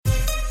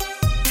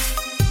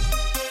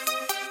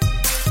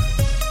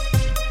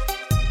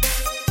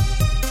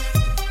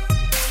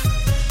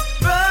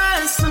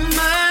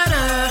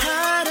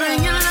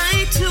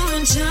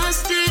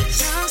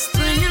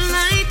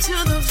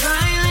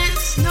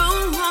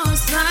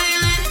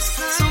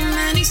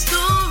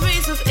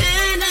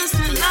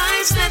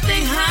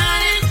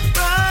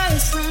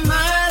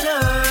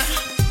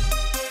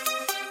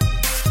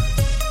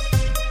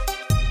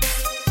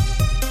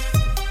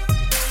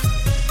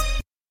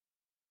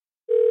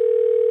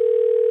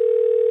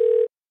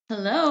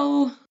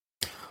Hello.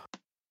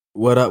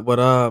 What up? What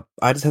up?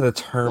 I just had to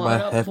turn my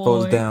What up,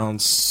 headphones boy? down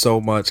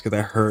so much because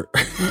I hurt.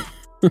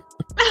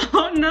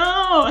 Oh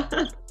no!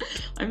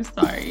 I'm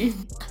sorry.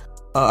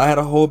 I had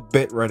a whole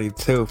bit ready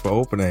too for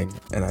opening,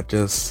 and I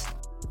just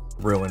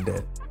ruined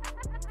it.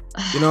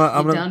 You know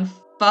what? You done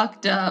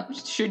fucked up.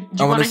 Do you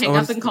want to hang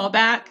up and call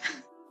back?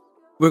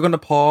 We're gonna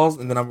pause,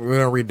 and then we're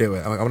gonna redo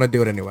it. I'm gonna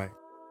do it anyway.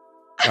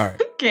 All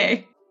right.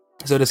 Okay.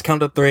 So just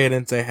count to 3 and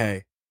then say,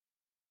 "Hey."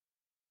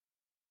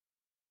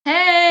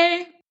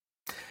 Hey.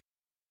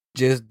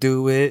 Just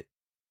do it.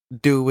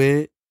 Do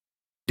it.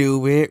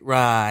 Do it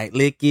right.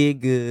 Lick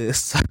it good.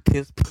 Suck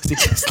his pussy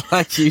just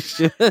like you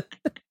should.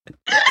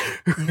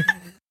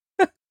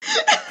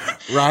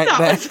 Right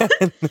back.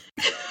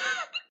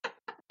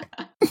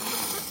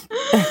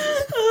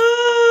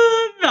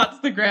 That's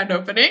the grand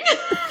opening.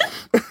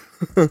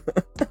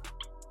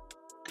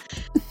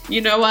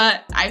 You know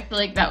what? I feel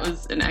like that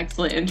was an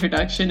excellent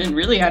introduction, and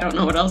really, I don't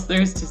know what else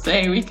there is to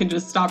say. We can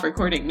just stop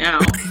recording now.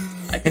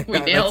 I think we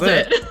nailed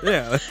it.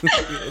 Yeah. That's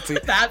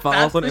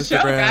on the Instagram,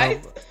 show,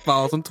 guys.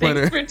 Follow us on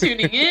Twitter. Thanks for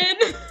tuning in.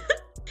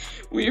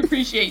 We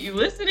appreciate you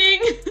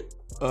listening.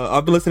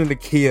 I've been listening to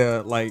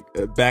Kia like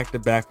back to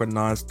back for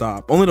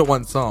nonstop. Only the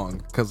one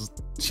song because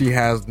she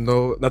has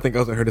nothing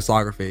else in her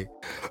discography.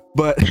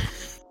 But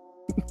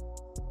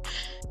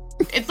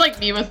it's like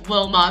me with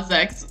Lil Nas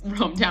X,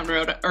 Hometown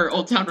Road or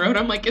Old Town Road.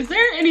 I'm like, is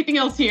there anything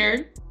else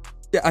here?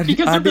 Yeah,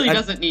 because there really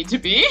doesn't need to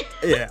be.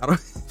 Yeah,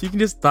 you can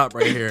just stop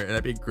right here and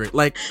that'd be great.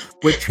 Like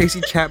with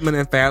Tracy Chapman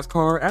and Fast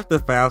Car, after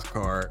Fast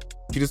Car,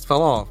 she just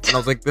fell off. And I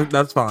was like,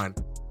 that's fine.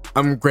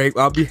 I'm great.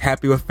 I'll be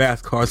happy with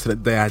Fast Cars to the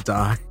day I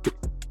die.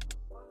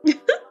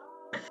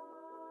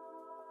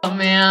 Oh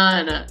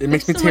man. It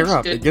makes me tear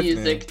up. Good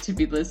music to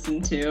be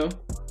listened to.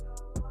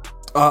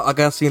 I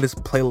got seeing this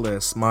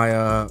playlist.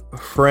 My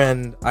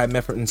friend I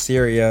met in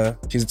Syria,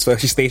 she's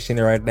stationed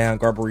there right now in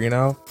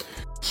Garbarino.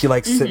 She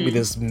sent me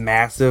this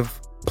massive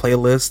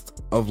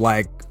playlist of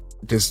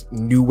just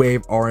new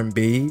wave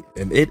R&B,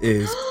 and it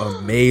is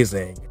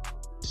amazing.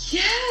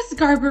 Yes,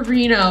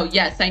 Garbarino.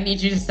 Yes, I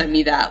need you to send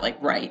me that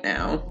right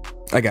now.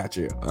 I got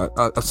you.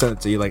 I'll send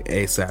it to you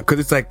ASAP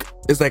because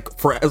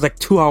it's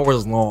 2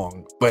 hours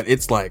long, but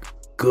it's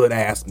good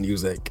ass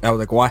music. I was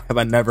like, why have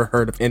I never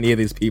heard of any of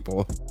these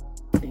people?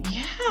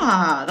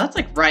 Yeah, that's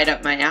right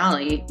up my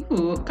alley.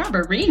 Ooh,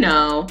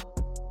 Garbarino.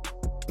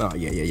 Oh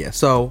yeah.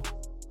 So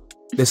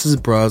this is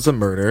Bruh's a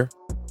Murder.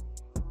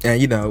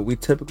 And we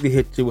typically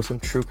hit you with some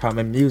true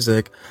crime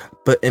music,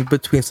 but in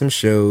between some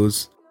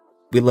shows,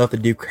 we love to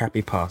do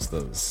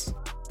Crappypastas,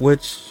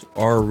 which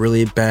are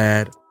really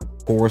bad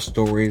horror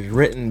stories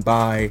written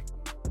by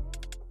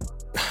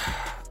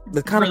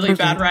the kind really of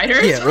bad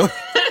writers. Yeah, really.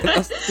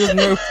 There's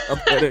no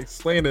other way to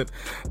explain it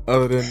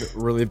other than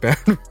really bad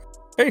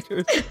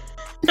writers.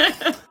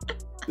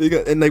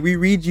 And we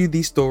read you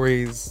these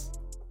stories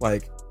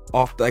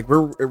off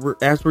we're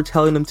as we're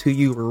telling them to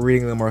you, we're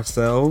reading them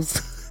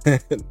ourselves.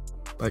 And,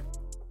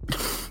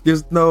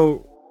 there's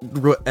no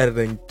real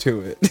editing to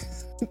it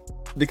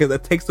because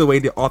that takes away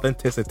the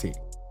authenticity.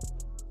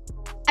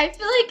 I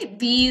feel like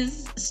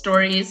these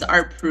stories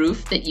are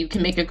proof that you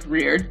can make a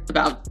career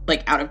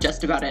out of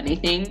just about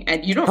anything,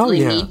 and you don't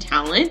really need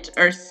talent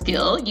or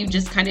skill. You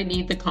just kind of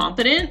need the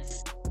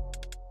confidence.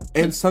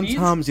 And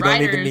sometimes you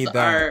don't even need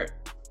that.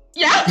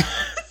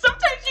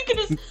 Sometimes you can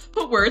just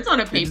put words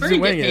on a paper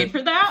and get paid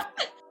for that.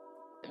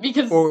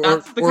 Because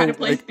that's the kind of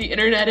place the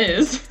internet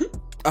is.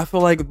 I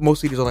feel like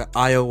most of these are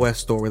iOS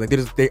stories.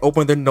 They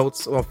open their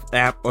notes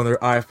app on their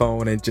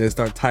iPhone and just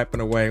start typing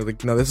away.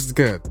 No, this is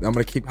good.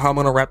 How I'm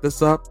gonna wrap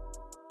this up?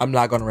 I'm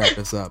not gonna wrap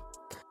this up.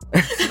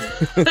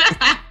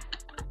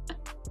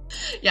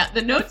 Yeah,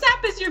 the Notes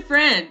app is your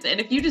friend, and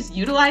if you just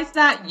utilize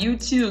that, you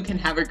too can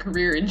have a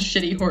career in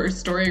shitty horror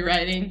story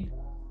writing.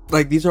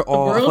 These are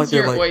all the world's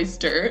your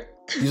oyster.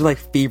 These are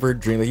fever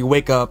dreams. You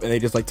wake up and they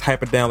just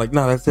type it down.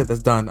 No, that's it.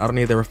 That's done. I don't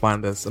need to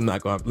refine this. I'm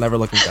never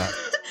looking back.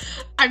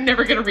 I'm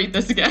never gonna read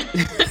this again.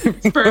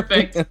 It's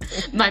perfect.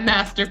 My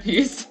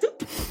masterpiece.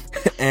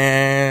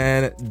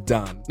 And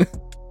done.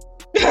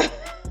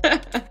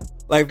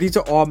 These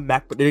are all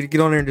Mac, but they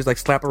get on there and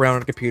just slap around on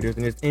the computers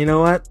and you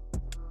know what?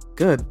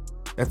 Good.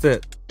 That's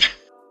it.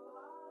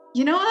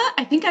 You know what?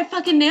 I think I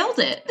fucking nailed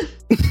it.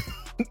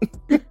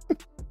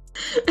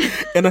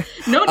 And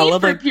no need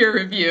for peer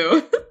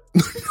review.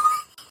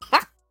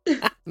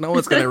 No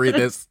one's gonna read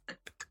this.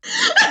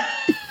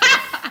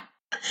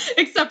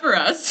 Except for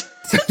us.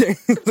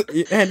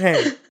 And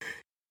hey,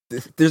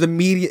 there's a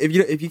medium.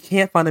 If you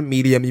can't find a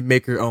medium, you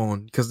make your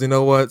own. Because you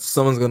know what?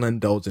 Someone's gonna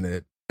indulge in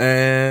it.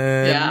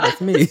 And that's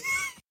me.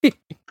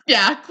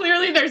 Yeah,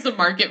 clearly there's a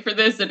market for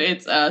this, and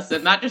it's us.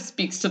 And that just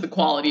speaks to the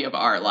quality of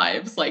our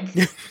lives. That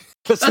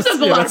says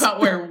a lot about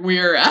where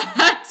we're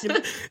at.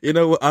 You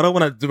know what? I don't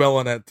want to dwell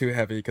on that too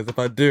heavy, because if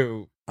I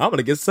do, I'm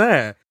gonna get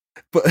sad.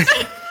 But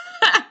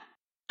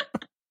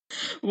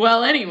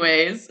well,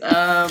 anyways,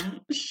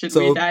 should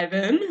we dive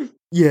in?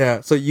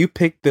 Yeah, so you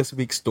picked this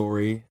week's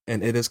story,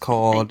 and it is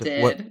called... I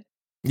did. What?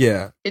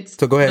 Yeah. It's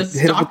so go ahead. The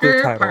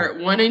Stalker Part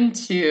 1 and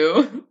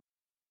 2.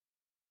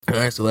 All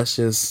right, so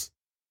let's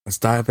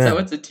dive in. So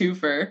it's a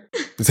twofer.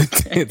 It's a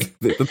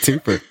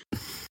twofer.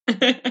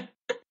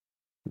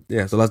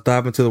 Yeah, so let's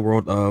dive into the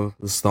world of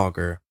the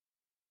Stalker.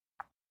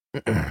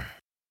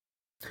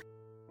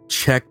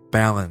 Check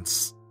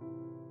balance.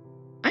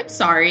 I'm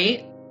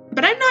sorry,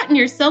 but I'm not in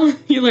your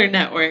cellular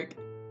network.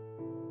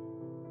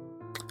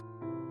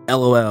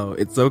 LOL,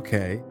 it's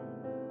okay.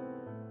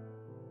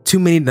 Too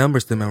many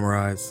numbers to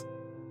memorize.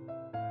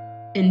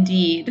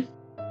 Indeed.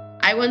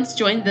 I once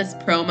joined this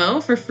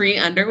promo for free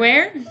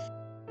underwear,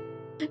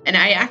 and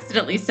I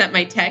accidentally sent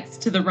my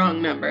text to the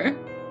wrong number.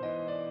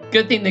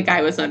 Good thing the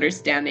guy was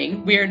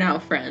understanding. We are now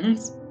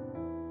friends.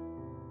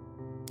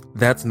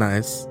 That's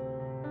nice.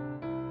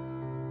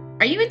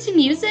 Are you into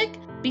music?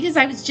 Because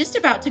I was just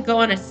about to go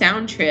on a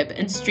sound trip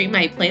and stream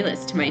my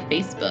playlist to my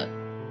Facebook.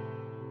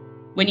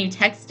 When you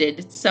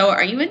texted, so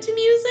are you into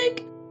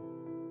music?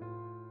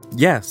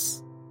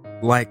 Yes.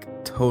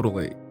 Like,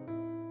 totally.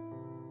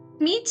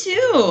 Me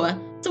too.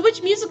 So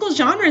which musical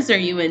genres are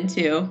you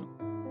into?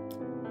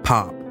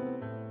 Pop.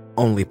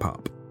 Only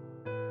pop.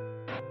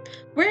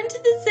 We're into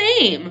the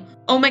same.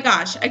 Oh my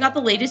gosh, I got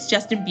the latest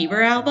Justin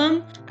Bieber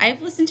album.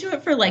 I've listened to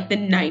it for like the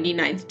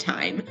 99th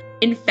time.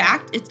 In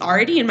fact, it's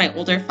already in my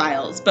older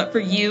files, but for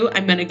you,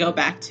 I'm going to go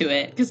back to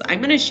it because I'm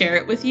going to share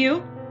it with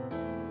you.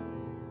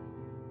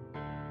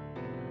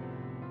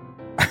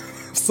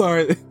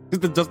 Sorry, it's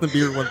the Justin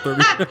Bieber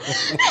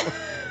 130.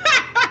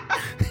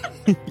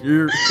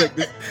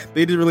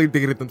 They didn't really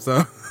dig it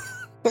themselves.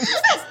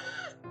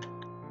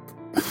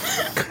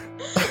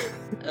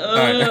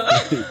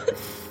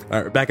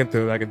 All right, back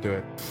into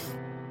it.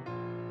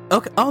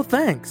 Okay. Oh,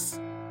 thanks.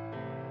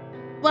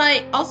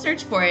 Well, I'll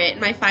search for it in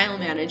my file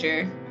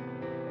manager.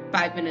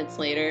 5 minutes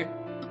later.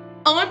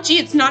 OMG,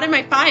 it's not in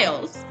my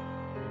files.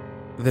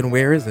 Then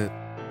where is it?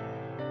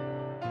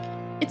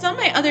 It's on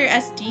my other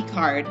SD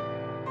card.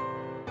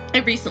 I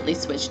recently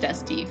switched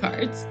SD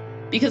cards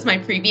because my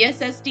previous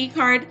SD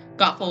card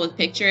got full with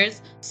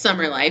pictures.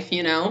 Summer life,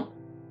 you know?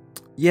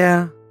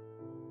 Yeah.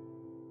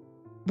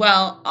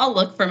 Well, I'll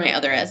look for my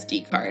other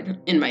SD card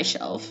in my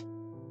shelf.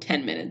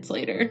 10 minutes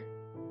later.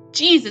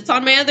 Jeez, it's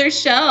on my other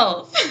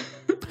shelf.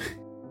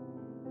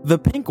 The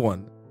pink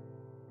one.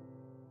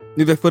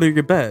 Near the foot of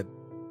your bed.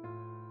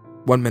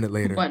 1 minute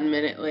later. 1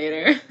 minute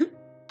later.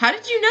 How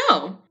did you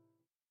know?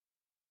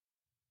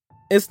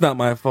 It's not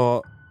my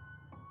fault.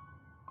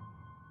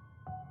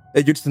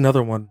 You're just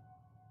another one.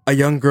 A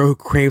young girl who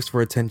craves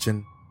for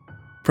attention.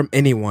 From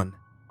anyone.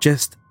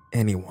 Just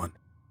anyone.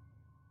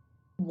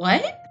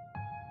 What?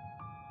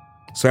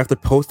 So after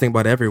posting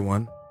about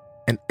everyone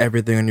and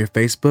everything on your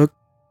Facebook,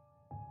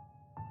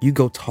 you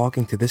go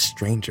talking to this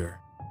stranger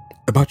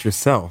about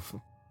yourself.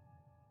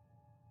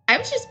 I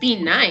was just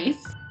being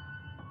nice.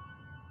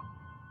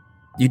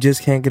 You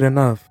just can't get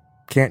enough,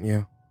 can't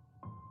you?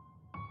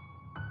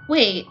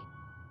 Wait,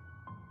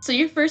 so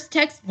your first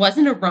text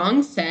wasn't a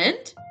wrong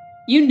send?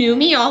 You knew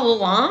me all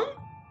along?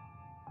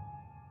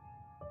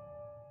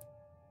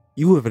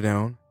 You would have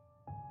known.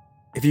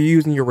 If you're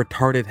using your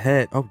retarded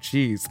head. Oh,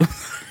 jeez.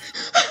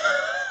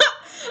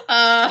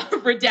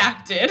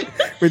 Redacted.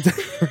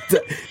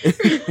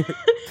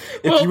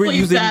 We'll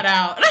bleep that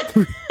out.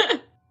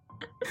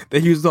 They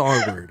use the R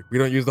word. We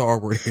don't use the R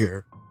word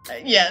here.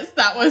 Yes,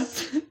 that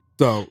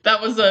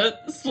was a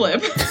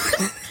slip.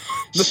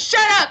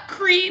 Shut up,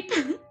 creep!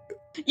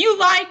 You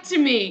lied to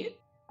me.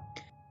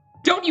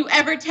 Don't you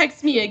ever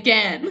text me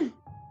again.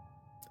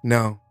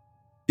 No,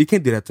 you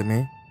can't do that to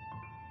me.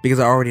 Because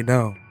I already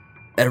know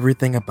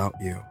everything about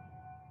you.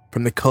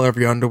 From the color of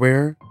your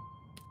underwear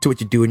to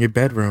what you do in your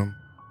bedroom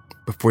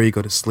before you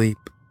go to sleep.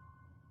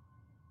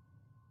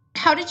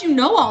 How did you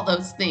know all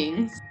those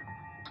things?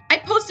 I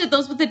posted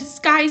those with a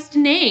disguised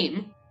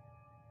name.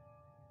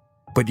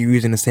 But you're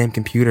using the same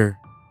computer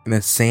and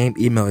the same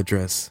email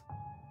address.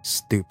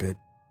 Stupid.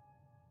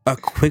 A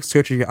quick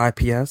search of your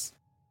IPS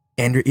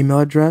and your email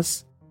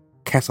address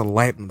casts a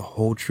light on the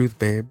whole truth,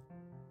 babe.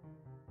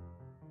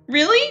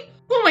 Really?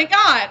 Oh my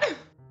god.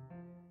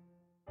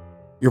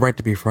 You're right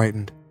to be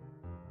frightened.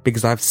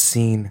 Because I've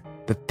seen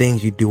the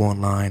things you do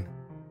online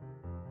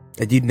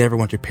that you'd never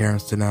want your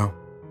parents to know.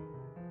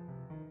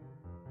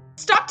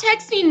 Stop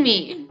texting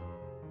me.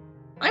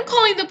 I'm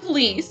calling the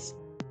police.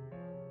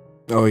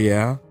 Oh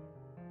yeah?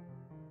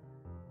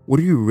 What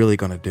are you really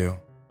gonna do?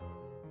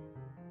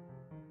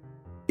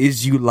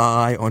 Is you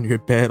lie on your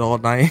bed all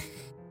night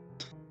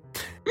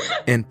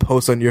and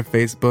post on your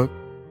Facebook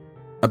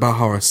about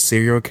how a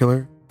serial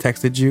killer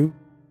texted you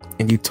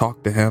and you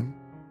talked to him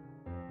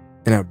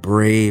in a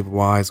brave,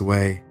 wise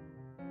way?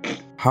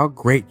 How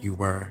great you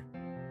were.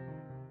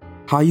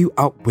 How you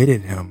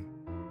outwitted him.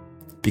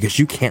 Because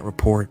you can't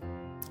report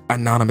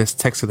anonymous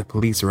text to the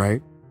police,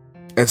 right?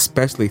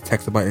 Especially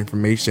text about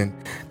information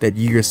that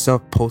you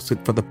yourself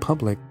posted for the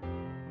public.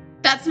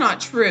 That's not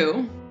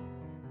true.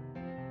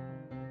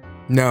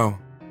 No,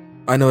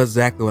 I know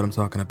exactly what I'm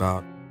talking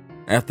about.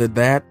 After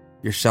that,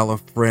 your shallow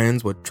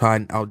friends would try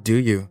and outdo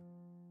you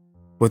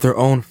with their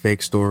own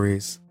fake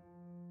stories.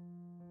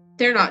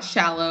 They're not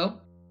shallow.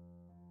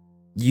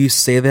 You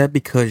say that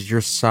because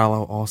you're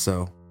shallow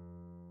also.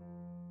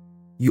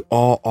 You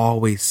all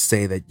always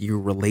say that you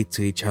relate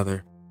to each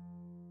other.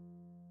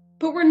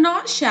 But we're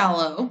not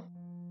shallow.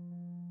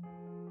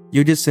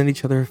 You just send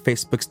each other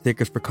Facebook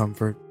stickers for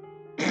comfort.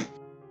 I'm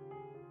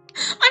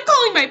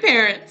calling my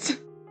parents.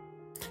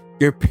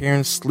 Your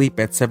parents sleep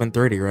at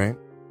 7:30, right?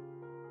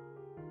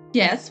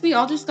 Yes, we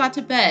all just got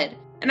to bed.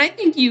 And I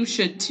think you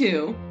should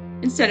too.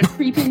 Instead of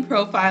creeping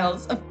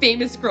profiles of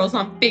famous girls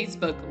on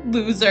Facebook,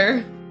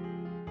 loser.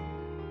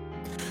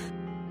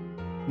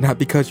 Not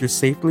because you're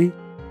safely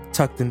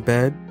tucked in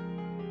bed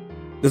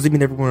doesn't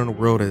mean everyone in the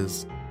world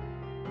is.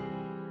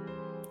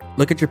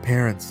 Look at your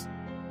parents,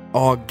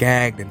 all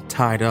gagged and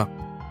tied up.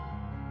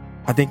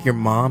 I think your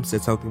mom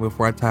said something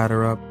before I tied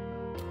her up.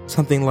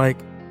 Something like,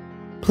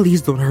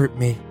 "Please don't hurt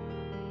me."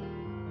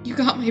 You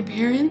got my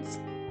parents?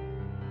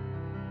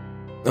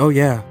 Oh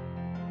yeah.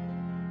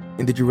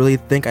 And did you really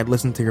think I'd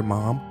listen to your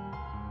mom?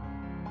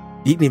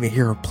 You didn't even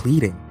hear her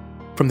pleading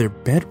from their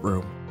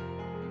bedroom.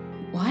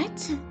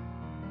 What?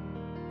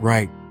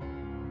 Right.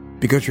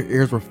 Because your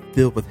ears were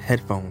filled with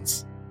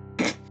headphones.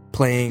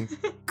 Playing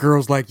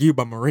Girls Like You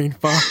by Maroon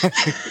 5.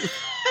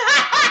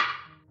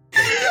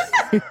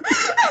 I'm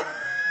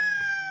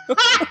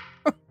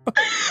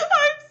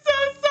so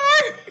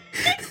sorry.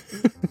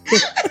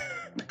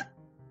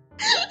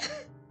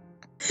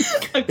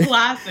 A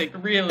classic,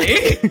 really.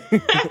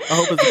 I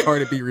hope it's a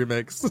Cardi B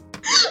remix.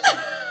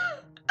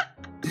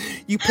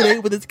 You play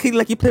with this kid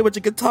like you play with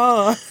your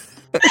guitar.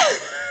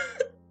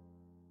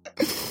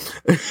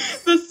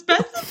 The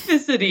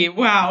specificity,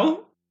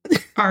 wow.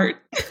 Art.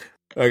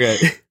 Okay.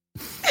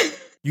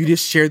 You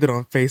just shared it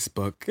on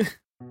Facebook.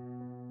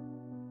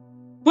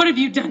 What have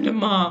you done to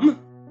Mom?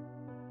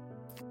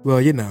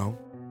 Well, you know,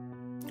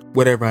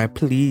 whatever I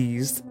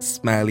pleased,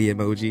 smiley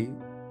emoji.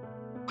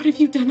 What have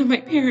you done to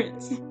my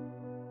parents?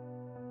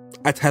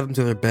 I tied them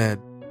to their bed.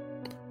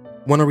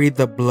 Want to read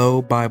the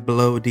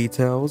blow-by-blow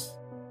details?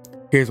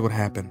 Here's what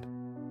happened.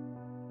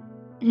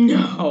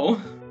 No.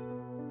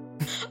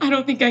 I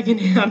don't think I can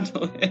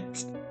handle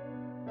it.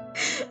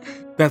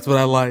 That's what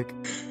I like.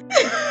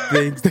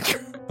 Things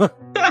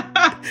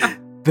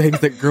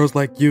that girls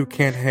like you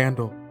can't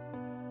handle.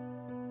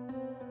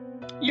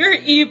 You're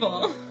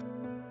evil.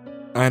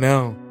 I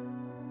know.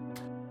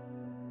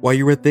 While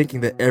you were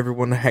thinking that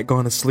everyone had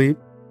gone to sleep,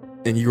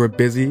 and you were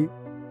busy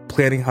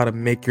planning how to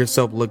make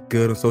yourself look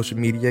good on social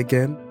media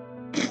again,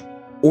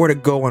 or to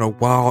go on a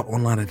wild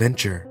online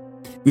adventure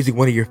using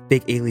one of your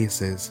fake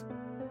aliases,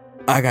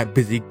 I got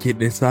busy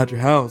getting inside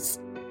your house.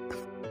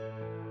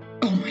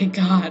 Oh my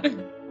god.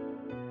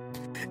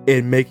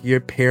 And making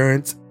your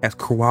parents as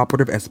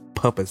cooperative as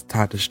puppets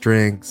tied to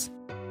strings.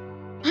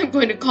 I'm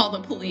going to call the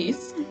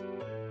police.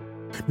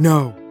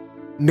 No,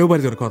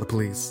 nobody's gonna call the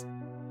police.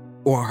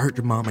 Or I'll hurt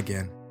your mom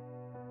again.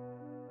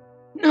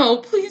 No,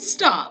 please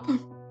stop.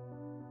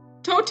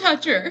 Don't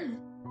touch her.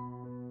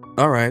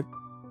 Alright,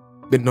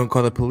 then don't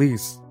call the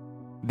police.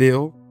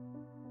 Deal?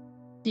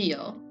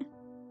 Deal.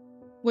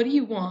 What do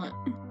you want?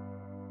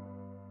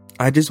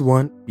 I just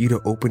want you to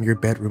open your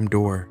bedroom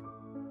door.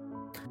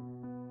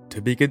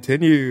 To be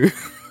continued.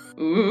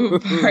 Ooh,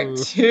 part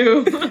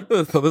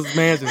 2. So this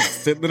man's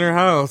just sitting in her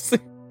house.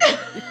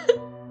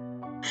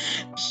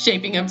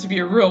 Shaping up to be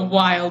a real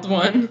wild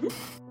one.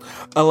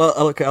 I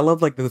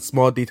love like the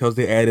small details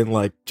they add in,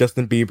 like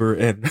Justin Bieber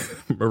and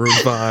Maroon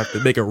 5 to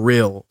make it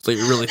real, so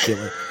you really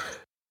feel it.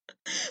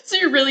 So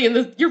you're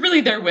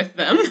really there with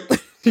them.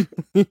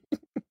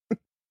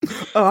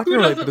 Oh, I can Who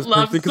relate to doesn't this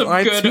love person because some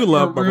I good too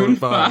love Maroon Maroon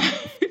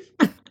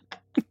 5.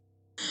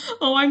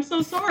 Oh, I'm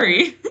so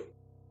sorry.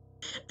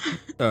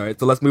 All right,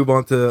 so let's move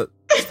on to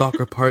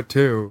Stalker Part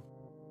 2.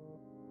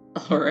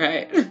 All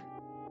right.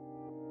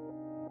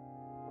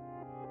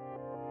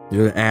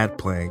 You're an ad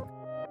playing.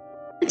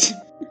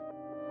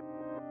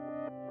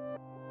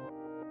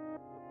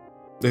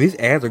 These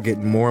ads are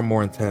getting more and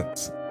more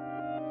intense.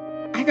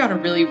 I got a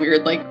really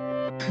weird, like,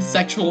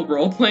 sexual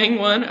role-playing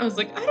one. I was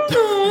like, I don't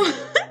know.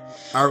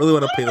 I really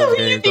want to play those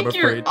games. I'm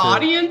afraid your to.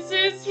 audience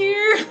is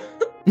here?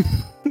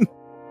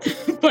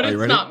 But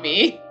it's not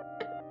me.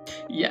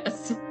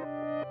 Yes.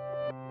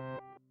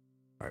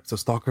 Alright, so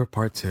Stalker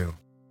Part 2.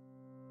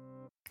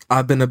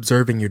 I've been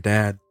observing your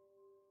dad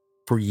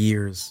for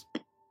years,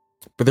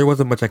 but there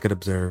wasn't much I could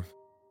observe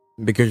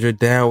because your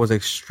dad was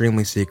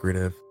extremely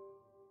secretive.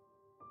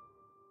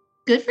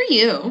 Good for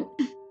you.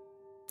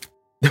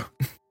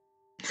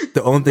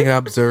 The only thing I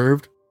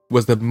observed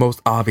was the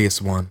most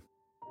obvious one.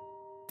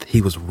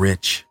 He was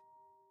rich.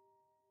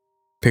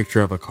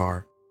 Picture of a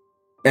car.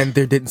 And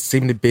there didn't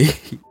seem to be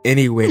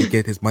any way to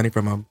get his money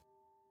from him.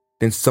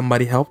 Then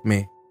somebody helped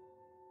me.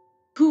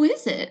 Who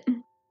is it?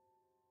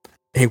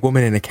 A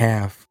woman in a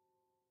calf.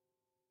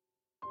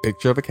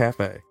 Picture of a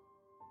cafe.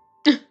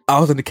 I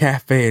was in the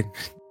cafe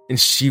and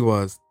she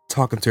was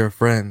talking to her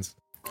friends.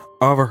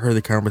 I overheard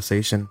the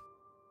conversation.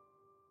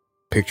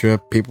 Picture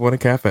of people in a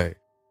cafe.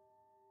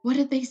 What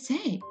did they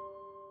say?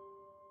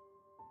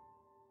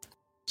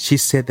 She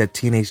said that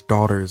teenage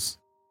daughters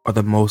are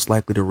the most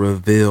likely to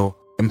reveal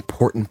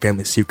important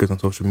family secrets on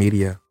social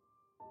media.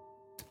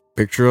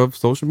 Picture of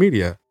social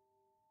media.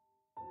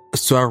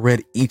 So I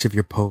read each of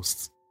your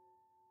posts.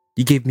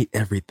 You gave me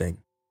everything,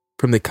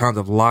 from the kinds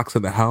of locks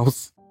in the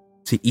house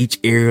to each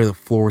area of the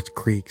floor's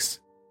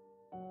creaks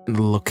and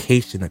the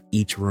location of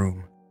each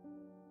room.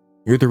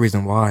 You're the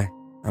reason why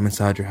I'm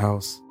inside your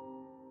house,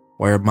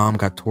 why your mom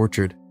got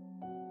tortured.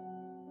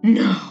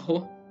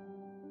 No.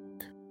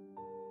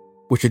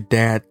 Which your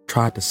dad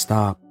tried to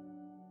stop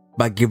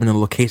by giving the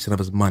location of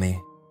his money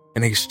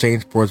in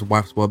exchange for his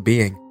wife's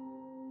well-being.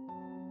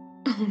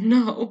 Oh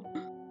no.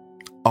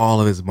 All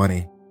of his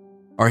money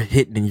are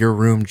hidden in your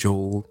room,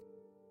 Joel.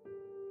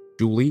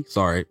 Julie?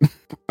 Sorry.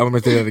 I'm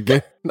going to say that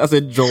again. I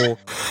said Joel.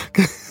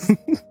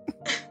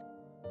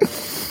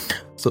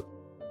 So,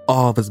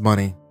 all of his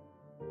money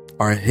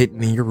are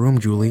hidden in your room,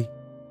 Julie.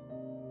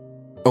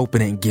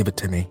 Open it and give it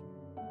to me.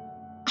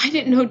 I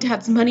didn't know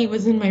Dad's money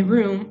was in my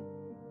room.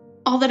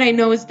 All that I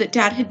know is that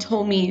Dad had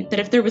told me that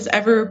if there was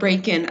ever a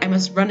break-in, I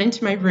must run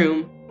into my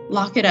room,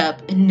 lock it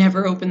up, and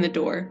never open the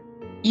door,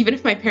 even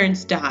if my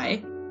parents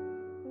die.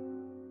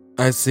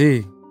 I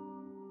see.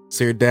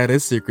 So your dad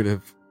is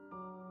secretive.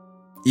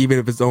 Even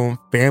if his own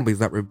family's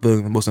not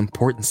revealing the most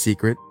important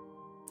secret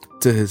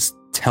to his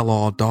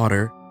tell-all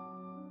daughter.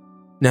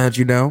 Now that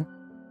you know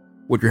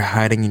what you're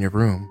hiding in your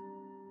room,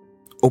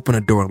 open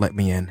a door and let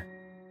me in.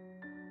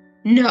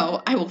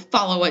 No, I will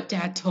follow what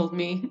Dad told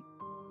me.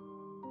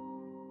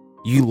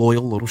 You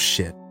loyal little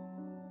shit.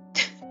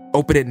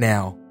 Open it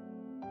now.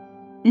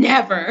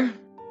 Never.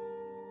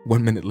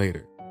 1 minute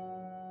later.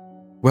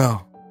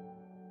 Well,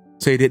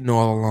 so you didn't know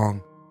all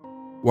along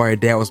why your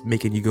dad was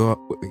making you go up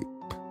with me.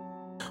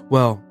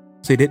 Well,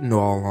 so you didn't know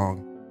all along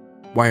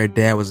why your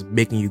dad was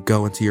making you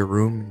go into your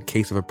room in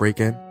case of a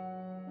break-in?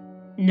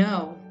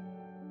 No.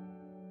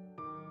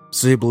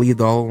 So you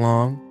believed all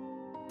along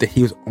that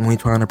he was only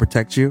trying to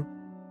protect you?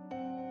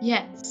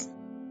 Yes.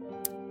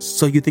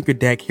 So you think your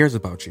dad cares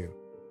about you?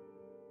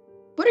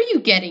 What are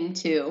you getting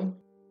to?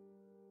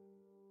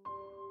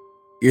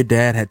 Your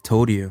dad had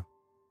told you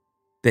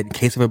that in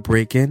case of a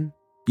break-in,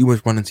 you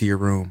must run into your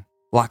room,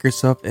 lock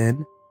yourself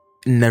in,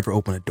 and never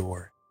open a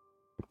door.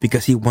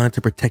 Because he wanted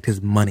to protect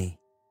his money.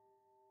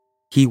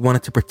 He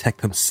wanted to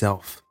protect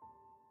himself.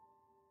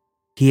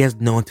 He has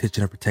no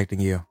intention of protecting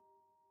you.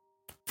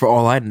 For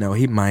all I know,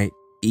 he might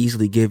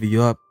easily give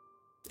you up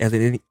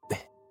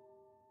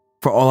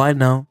For all I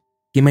know,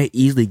 he might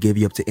easily give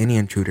you up to any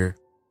intruder,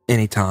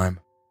 anytime.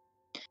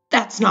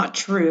 That's not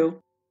true.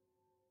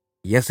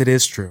 Yes, it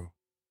is true.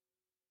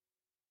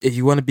 If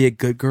you want to be a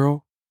good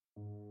girl,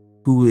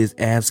 who is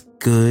as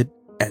good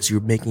as you're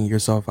making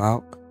yourself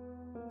out,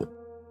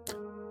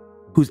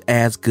 who's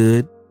as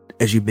good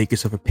as you make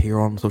yourself appear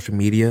on social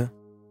media,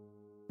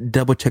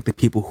 double check the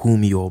people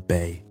whom you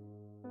obey.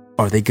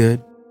 Are they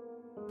good?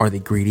 Are they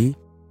greedy?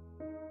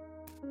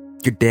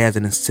 Your dad's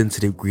an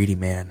insensitive, greedy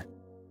man.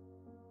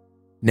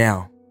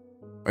 Now,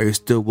 are you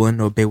still willing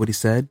to obey what he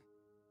said?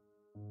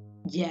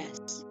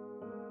 Yes.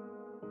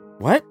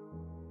 What?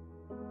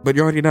 But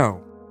you already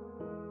know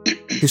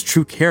his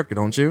true character,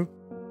 don't you?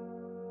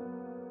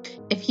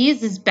 If he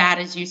is as bad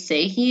as you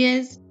say he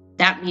is,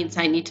 that means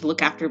I need to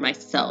look after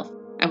myself.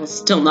 I will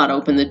still not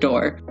open the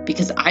door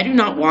because I do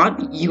not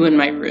want you in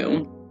my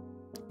room.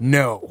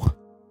 No.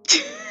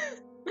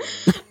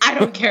 I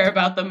don't care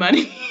about the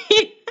money.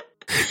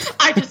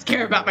 I just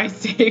care about my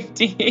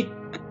safety.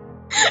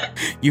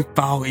 You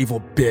foul, evil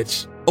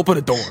bitch. Open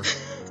the door.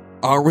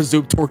 I'll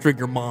resume torturing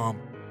your mom.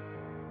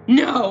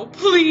 No,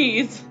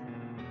 please.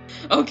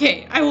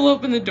 Okay, I will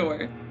open the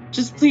door.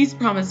 Just please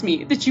promise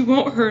me that you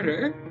won't hurt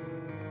her.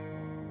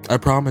 I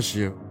promise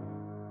you.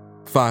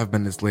 5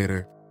 minutes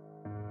later.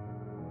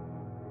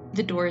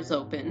 The door is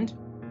opened.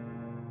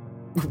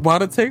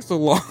 Why'd it take so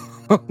long?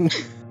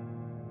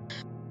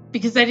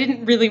 Because I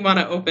didn't really want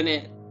to open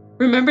it.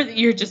 Remember that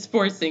you're just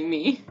forcing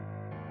me.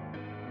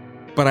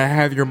 But I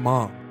have your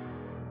mom.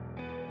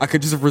 I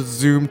could just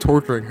resume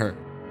torturing her.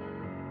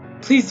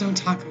 Please don't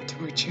talk of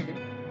torture.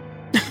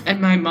 And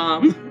my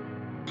mom.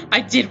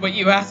 I did what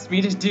you asked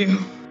me to do.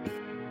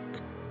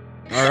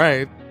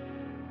 Alright.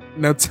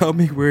 Now tell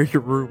me where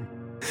your room...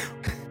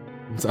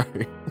 I'm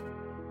sorry.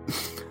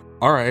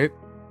 Alright.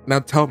 Now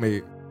tell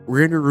me,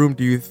 where in your room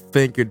do you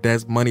think your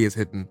dad's money is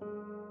hidden?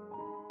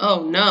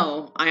 Oh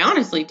no, I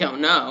honestly don't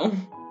know.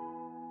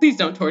 Please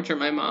don't torture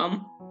my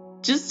mom.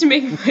 Just to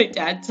make my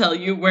dad tell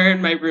you where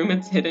in my room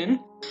it's hidden,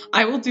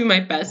 I will do my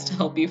best to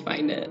help you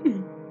find it.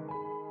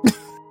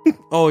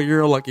 Oh,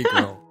 you're a lucky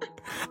girl.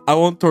 I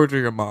won't torture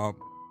your mom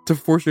to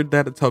force your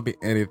dad to tell me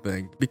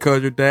anything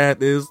because your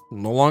dad is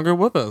no longer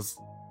with us.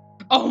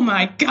 Oh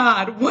my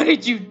god, what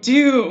did you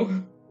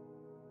do?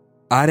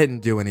 I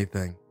didn't do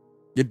anything.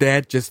 Your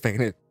dad just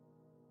fainted.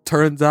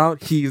 Turns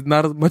out he's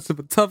not as much of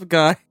a tough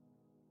guy.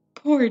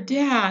 Poor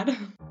dad.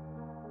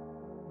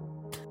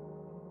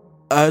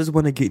 I just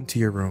want to get into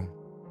your room,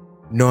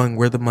 knowing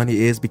where the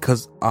money is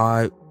because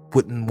I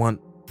wouldn't want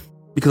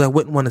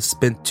to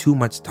spend too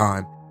much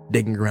time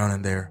digging around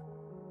in there.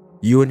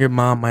 You and your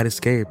mom might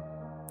escape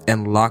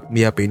and lock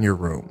me up in your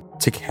room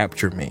to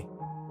capture me.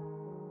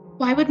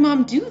 Why would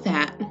mom do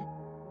that?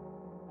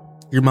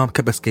 Your mom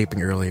kept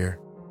escaping earlier.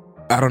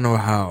 I don't know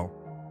how.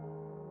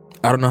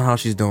 I don't know how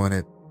she's doing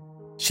it.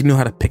 She knew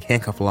how to pick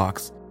handcuff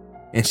locks,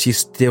 and she's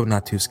still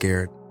not too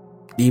scared,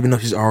 even though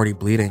she's already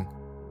bleeding.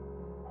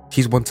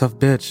 She's one tough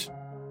bitch.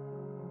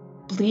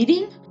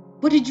 Bleeding?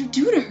 What did you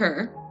do to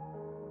her?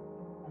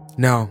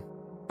 No,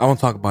 I won't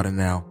talk about it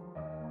now.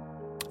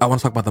 I want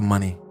to talk about the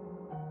money.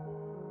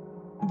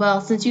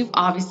 Well, since you've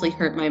obviously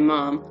hurt my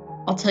mom,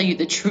 I'll tell you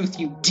the truth,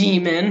 you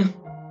demon.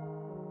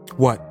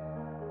 What?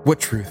 What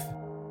truth?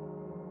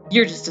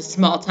 You're just a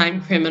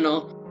small-time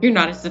criminal. You're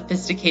not as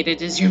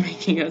sophisticated as you're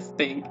making us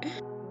think.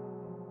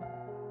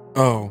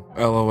 Oh,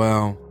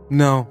 LOL.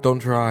 No, don't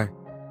try.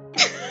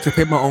 To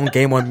play my own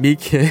game on me,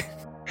 kid.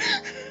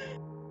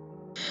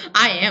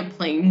 I am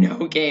playing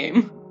no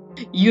game.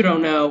 You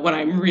don't know what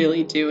I'm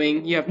really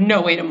doing. You have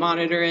no way to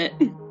monitor it.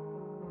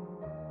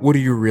 What are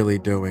you really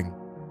doing?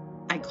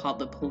 I called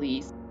the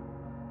police.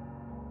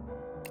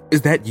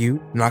 Is that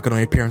you knocking on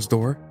your parents'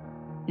 door?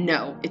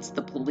 No, it's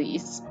the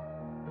police.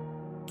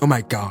 Oh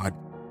my god.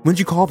 When'd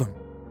you call them?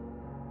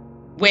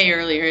 Way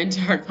earlier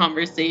into our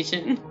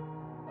conversation.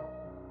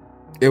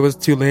 It was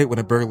too late when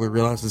a burglar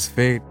realized his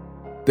fate.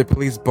 The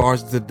police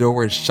barged into the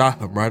door and shot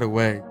him right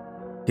away.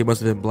 He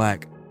must have been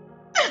black.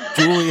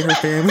 Julie and her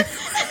family.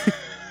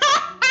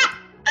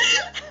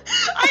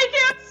 I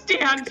can't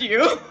stand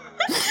you.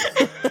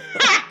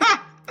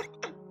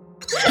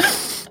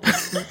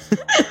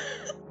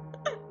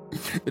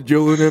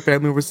 Julie and her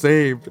family were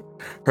saved.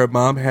 Her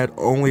mom had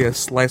only a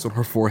slice on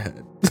her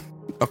forehead.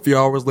 A few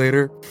hours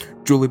later,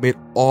 Julie made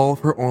all of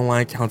her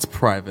online accounts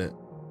private.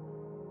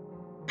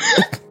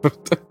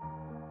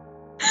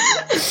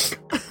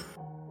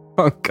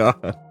 Oh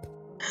god.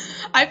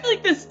 I feel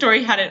like this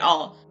story had it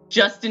all.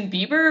 Justin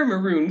Bieber,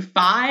 Maroon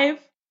 5,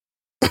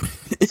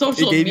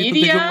 social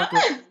media.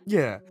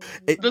 Yeah.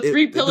 The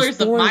three pillars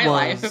of my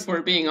life, if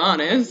we're being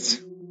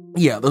honest.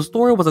 Yeah, the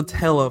story was a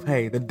tale of,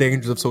 hey, the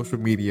dangers of social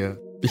media.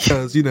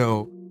 Because,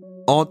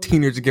 all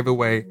teenagers give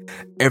away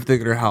everything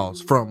in their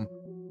house. From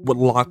what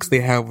locks they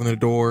have on their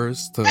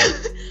doors to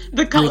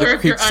the color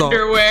of your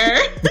underwear.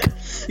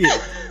 Yeah.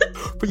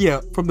 But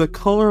yeah, from the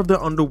color of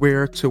their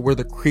underwear to where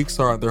the creaks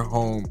are in their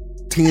home,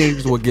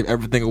 teenagers will give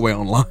everything away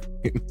online.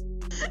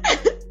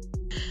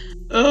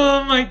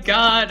 Oh my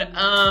god.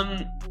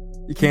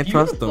 You can't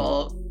trust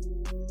them.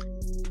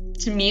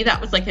 To me, that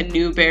was like a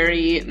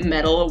Newbery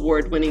Medal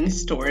Award-winning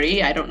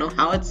story. I don't know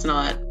how it's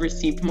not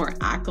received more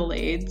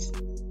accolades.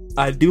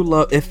 I do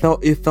love it.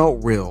 Felt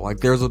real. Like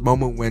there was a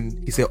moment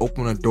when he said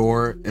open a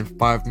door and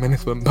 5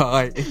 minutes went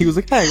by and he was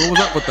like, hey, what was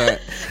up with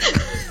that?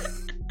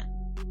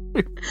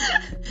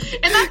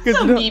 And that's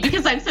so me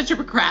because I'm such a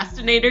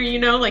procrastinator,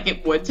 like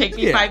it would take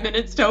me 5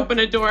 minutes to open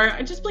a door.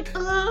 I'd just be like,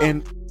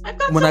 and I've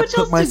got when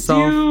so much else to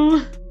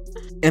do.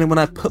 And when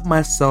I put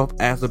myself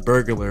as a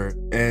burglar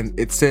and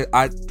it said,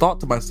 I thought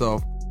to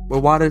myself,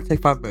 well, why did it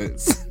take 5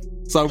 minutes?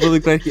 So I'm really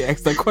glad he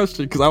asked that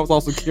question because I was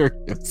also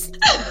curious.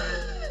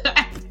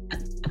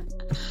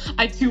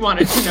 I too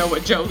wanted to know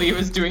what Jolie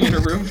was doing in her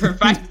room for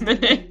 5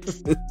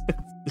 minutes.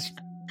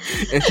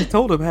 And she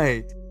told him,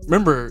 hey,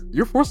 remember,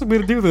 you're forcing me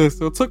to do this,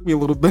 so it took me a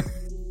little bit.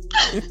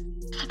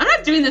 I'm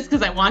not doing this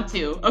because I want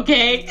to,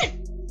 okay?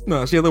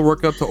 No, she had to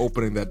work up to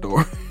opening that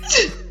door.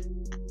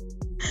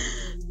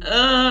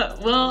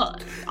 Well,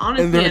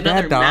 honestly,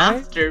 another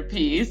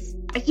masterpiece.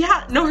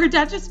 Yeah, no, her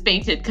dad just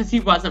fainted because he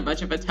wasn't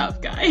much of a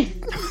tough guy.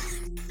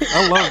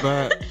 I love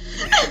that.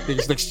 They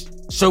just like,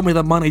 show me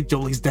the money,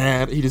 Jolie's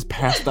dad. He just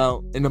passed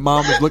out. And the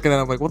mom was looking at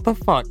him like, what the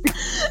fuck?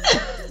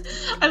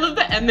 I love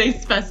that, and they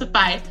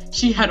specify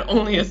she had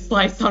only a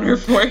slice on her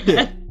forehead.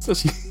 Yeah, so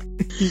she's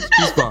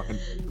fine.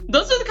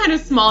 Those are the kind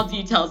of small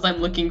details I'm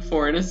looking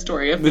for in a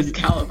story of this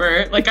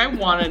caliber. Like, I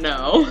want to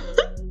know.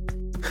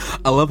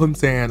 I love him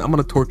saying, I'm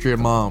going to torture your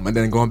mom, and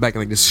then going back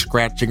and like just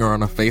scratching her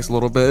on the face a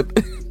little bit.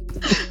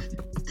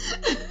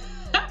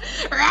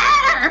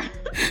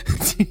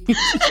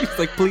 She's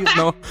like, please,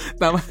 no,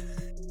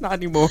 not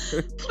anymore.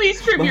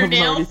 Please trim your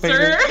nails,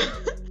 sir.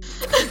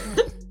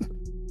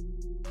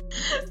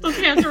 Those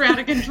hands are out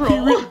of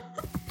control.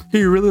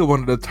 He really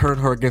wanted to turn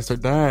her against her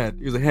dad.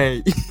 He was like,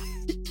 hey,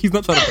 he's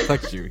not trying to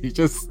protect you. He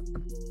just,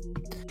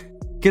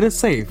 get it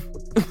safe.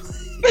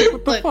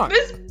 What the fuck?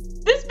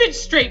 This bitch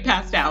straight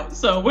passed out,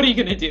 so what are you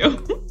gonna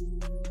do?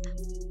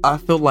 I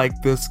feel like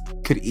this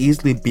could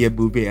easily be a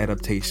movie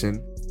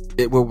adaptation.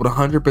 It would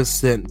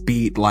 100%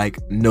 beat like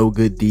No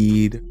Good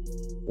Deed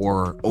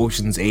or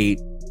Ocean's 8.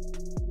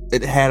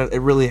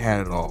 It really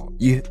had it all.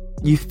 You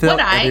felt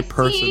every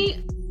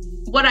person.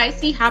 What I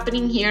see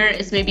happening here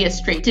is maybe a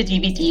straight to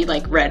DVD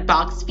like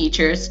Redbox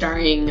feature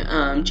starring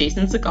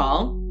Jason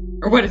Segel,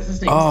 or what is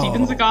his name?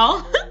 Steven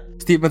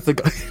Seagal. Steven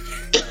Seagal.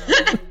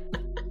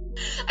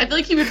 I feel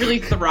like he would really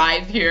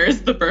thrive here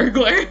as the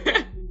burglar.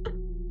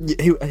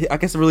 I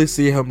guess I really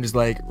see him just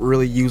like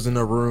really using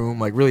the room,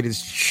 like really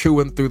just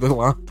chewing through the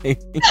line.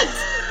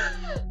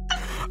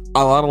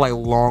 A lot of like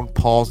long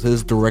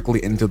pauses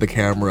directly into the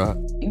camera.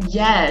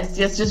 Yes,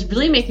 just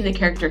really making the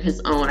character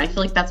his own. I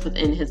feel like that's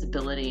within his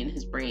ability and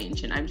his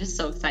range, and I'm just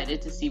so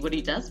excited to see what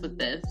he does with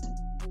this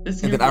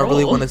and then role. I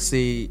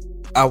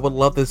would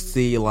love to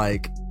see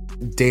like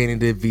Danny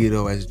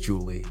DeVito as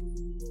Julie.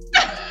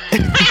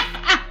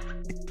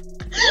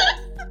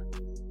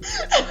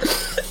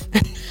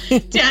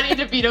 Danny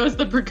DeVito is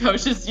the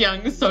precocious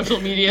young social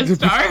media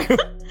star.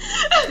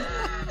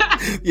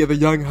 Yeah, the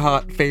young,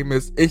 hot,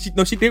 famous.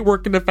 And she did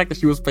work in the fact that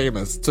she was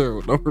famous,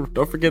 too.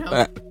 Don't forget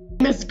that.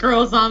 Miss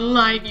Girls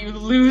Online, you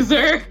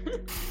loser.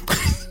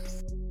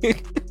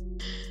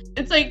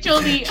 It's like,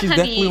 Jolie, she's honey,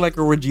 definitely like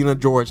a Regina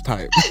George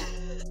type.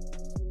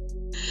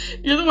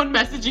 You're the one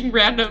messaging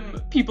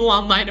random people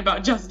online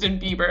about Justin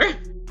Bieber.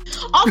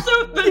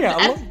 Also, the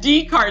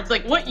SD cards,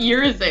 like, what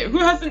year is it? Who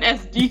has an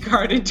SD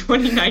card in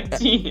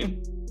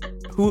 2019?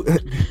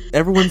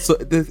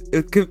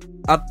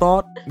 I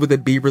thought with the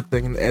Bieber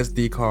thing and the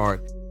SD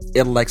card,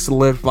 it like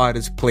solidified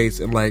its place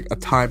in like a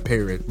time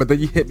period. But then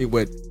you hit me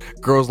with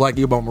Girls Like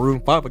You by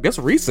Maroon 5. Like, that's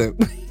recent.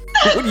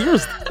 What year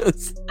is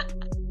this?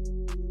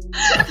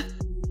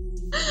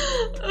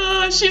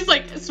 She's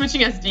like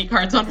switching SD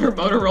cards on her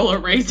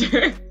Motorola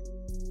Razr.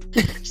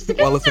 She's like,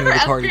 while I've never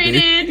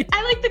upgraded. B.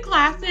 I like the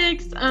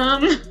classics.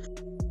 And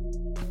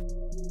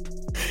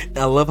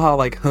I love how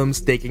like him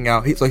staking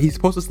out. He's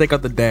supposed to stake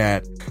out the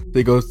dad. So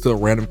he goes to a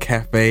random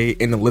cafe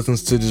and then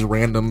listens to just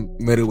random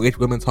middle-aged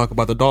women talk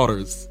about the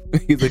daughters.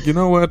 He's like, you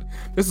know what?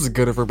 This is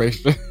good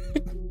information.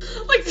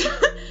 Like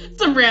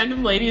some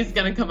random lady is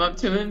gonna come up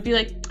to him and be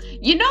like,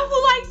 you know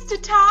who likes to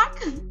talk?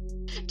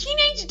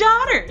 Teenage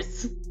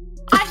daughters.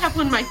 I have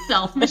one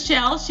myself,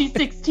 Michelle. She's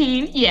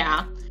 16.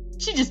 Yeah.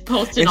 She just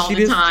posted all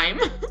the time.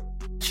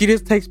 She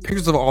just takes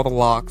pictures of all the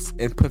locks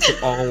and puts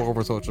it all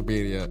over social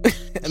media. And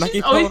she's I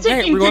keep always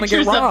telling hey, we're going to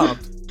get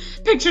robbed.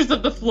 Pictures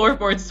of the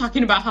floorboards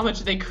talking about how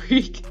much they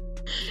creak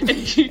in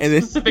each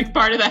specific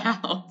part of the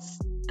house.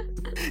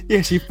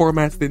 Yeah, she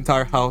formats the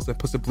entire house and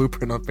puts a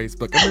blueprint on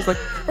Facebook. And it's like,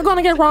 we're going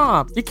to get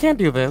robbed. You can't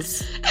do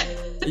this.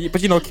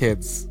 But you know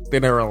kids. They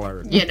never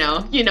learn. You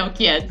know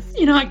kids.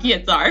 You know how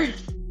kids are.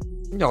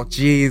 Oh,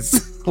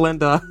 jeez.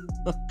 Linda.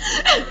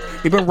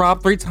 You've been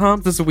robbed 3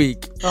 times this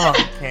week. Oh,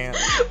 I can't.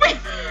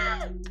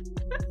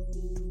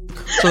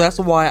 So that's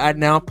why I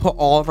now put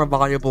all of our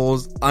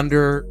valuables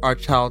under our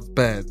child's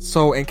bed.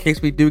 So in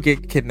case we do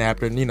get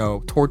kidnapped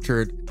and,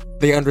 tortured,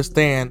 they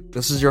understand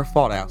this is your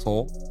fault,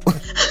 asshole.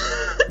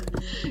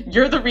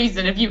 You're the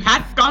reason. If you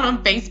hadn't gone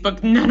on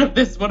Facebook, none of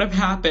this would have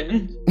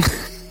happened.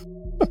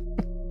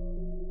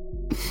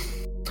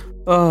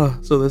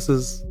 So this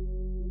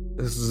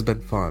has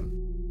been fun.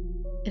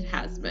 It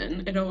has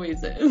been. It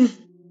always is.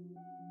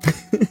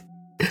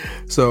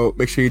 So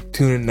make sure you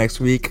tune in next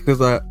week, because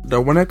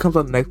when it comes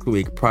out next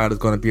week, Pride is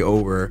going to be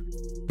over.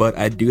 But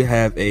I do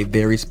have a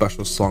very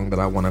special song that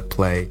I want to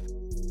play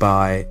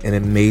by an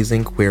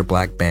amazing queer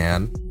black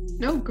band.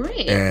 Oh,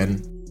 great.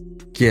 And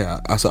yeah,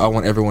 so I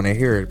want everyone to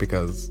hear it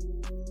because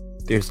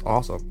it's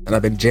awesome. And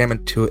I've been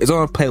jamming to it. It's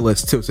on a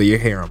playlist too, so you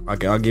hear them.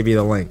 I'll give you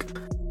the link.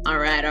 All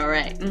right.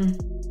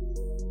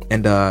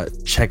 And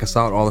check us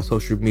out all the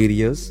social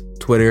medias.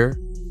 Twitter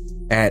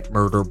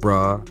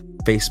 @MurderBruh,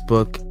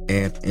 Facebook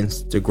and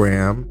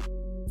Instagram,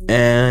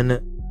 and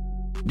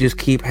just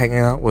keep hanging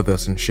out with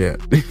us and shit.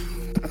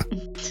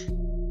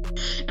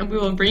 And we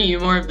will bring you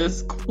more of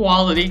this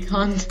quality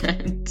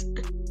content.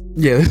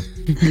 Yeah,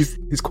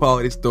 these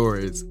quality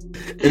stories.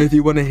 And if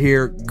you want to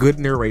hear good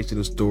narration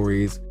of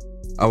stories,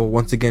 I will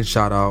once again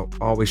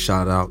always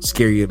shout out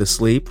Scare You to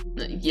Sleep.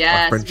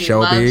 Yes, our friend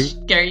Shelby.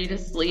 Love Scare You to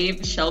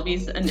Sleep.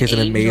 Shelby's an angel. She's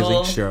an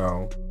amazing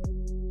show.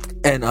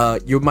 And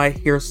you might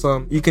hear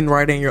you can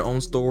write in your own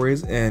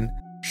stories and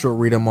she'll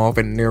read them off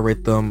and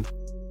narrate them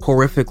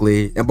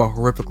horrifically. And by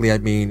horrifically, I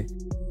mean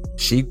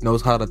she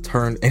knows how to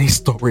turn any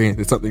story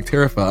into something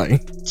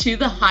terrifying. To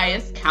the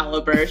highest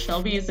caliber.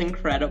 Shelby is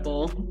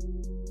incredible.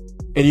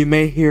 And you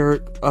may hear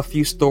a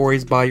few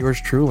stories by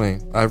yours truly.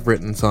 I've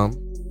written some.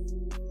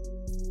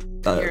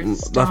 My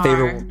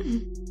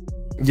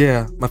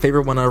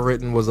favorite one I've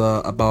written was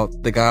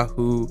about the guy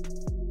who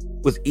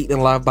was eaten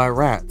alive by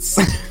rats.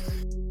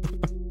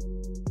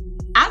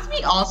 As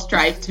we all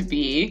strive to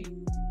be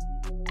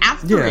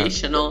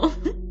aspirational.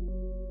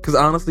 Because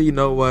honestly, you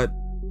know what?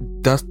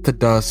 Dust to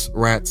dust,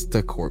 rats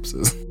to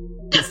corpses.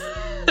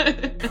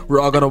 We're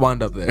all gonna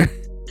wind up there.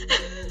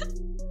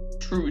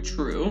 True.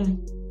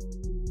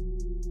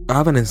 I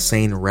have an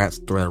insane rat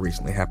story that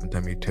recently happened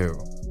to me too.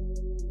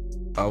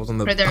 I was on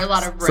the. Are there a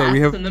lot of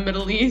rats in the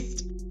Middle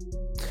East?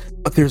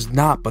 There's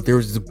not, but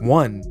there's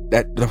one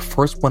that the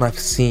first one I've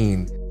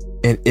seen,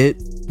 and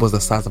it was the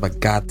size of a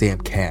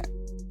goddamn cat.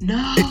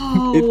 No.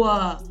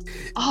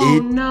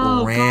 God,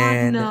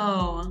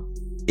 no.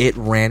 It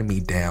ran me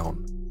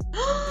down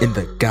in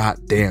the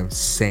goddamn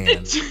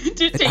sand.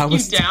 Did it take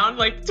you down,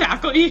 like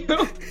tackle you?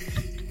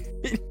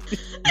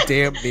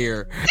 Damn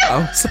near. I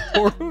was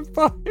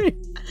horrified.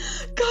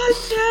 God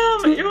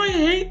damn, I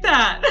hate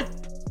that.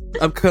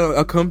 I'm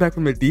coming back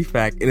from the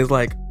DFAC and it's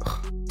like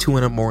 2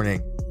 a.m.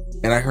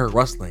 and I heard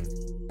rustling.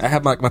 I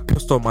have my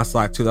pistol on my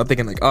side too. I'm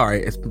thinking like, all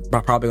right, it's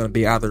probably going to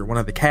be either one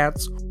of the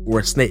cats or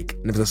a snake.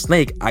 And if it's a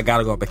snake, I got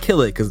to go up and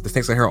kill it because the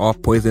snakes I hear are all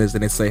poisonous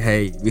and they say,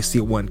 hey, we see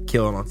one,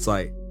 kill it on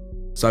sight.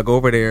 So I go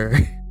over there,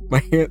 my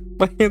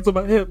hands on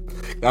my hip.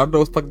 I don't know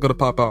what's fucking going to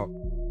pop out.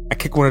 I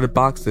kick one of the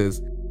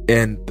boxes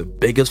and the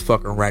biggest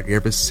fucking rat you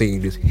ever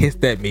seen just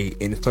hissed at me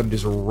and started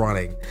just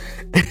running.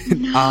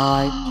 And No.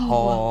 I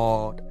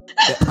hauled.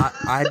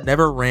 I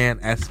never ran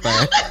as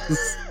fast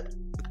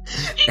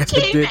It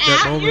came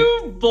at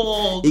you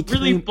bold. It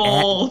really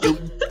bold.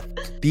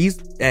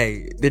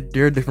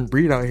 They're a different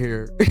breed out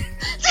here.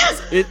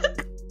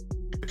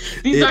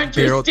 These aren't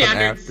your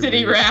standard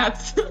city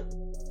rats.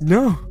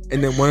 No.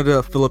 And then one of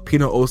the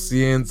Filipino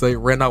OCNs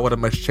ran out with a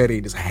machete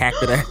and just hacked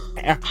it at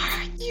half.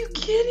 Are you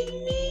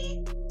kidding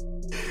me?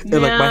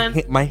 And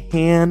like my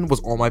hand was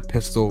on my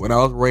pistol and I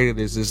was ready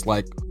to just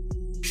like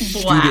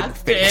shoot it in the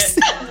face.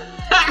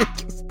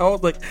 I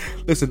was like,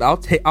 listen, I'll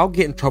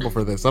get in trouble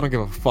for this. I don't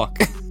give a fuck.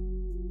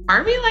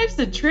 Army life's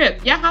a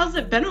trip. Yeah, how's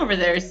it been over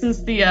there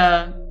since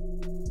the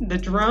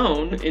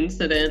drone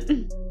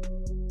incident?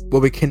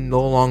 Well, we can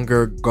no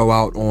longer go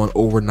out on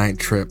overnight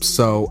trips,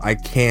 so I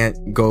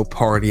can't go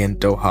party in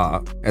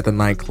Doha at the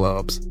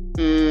nightclubs,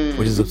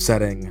 which is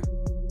upsetting.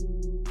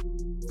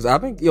 Cause I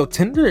think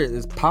Tinder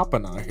is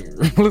popping out here.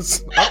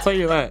 Listen, I'll tell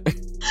you that.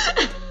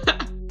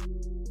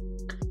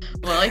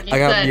 Well, like you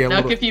said,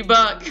 nuck if you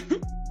buck.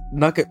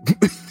 Nuck it.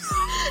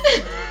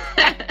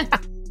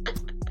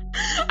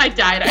 I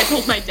died. I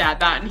told my dad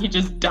that, and he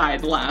just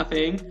died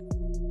laughing.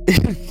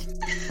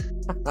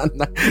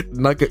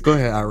 Nuck it. Go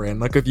ahead, Iran.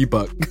 Nuck if you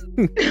buck.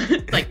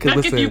 Like,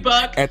 nuck if you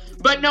buck,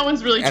 but no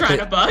one's really trying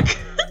to buck.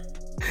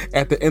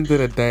 At the end of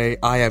the day,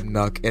 I am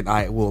nuck, and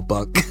I will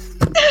buck.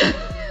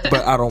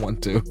 But I don't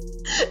want to.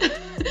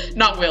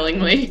 Not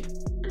willingly.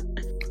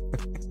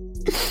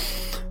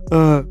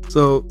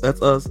 So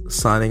that's us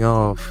signing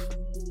off.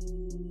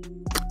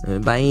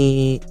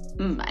 Bye.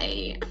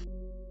 Bye.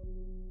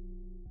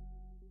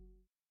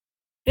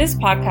 This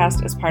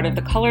podcast is part of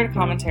the Colored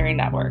Commentary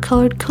Network.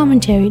 Colored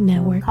Commentary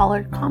Network.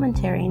 Colored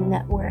Commentary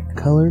Network.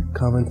 Colored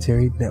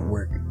Commentary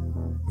Network,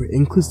 where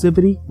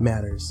inclusivity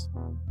matters.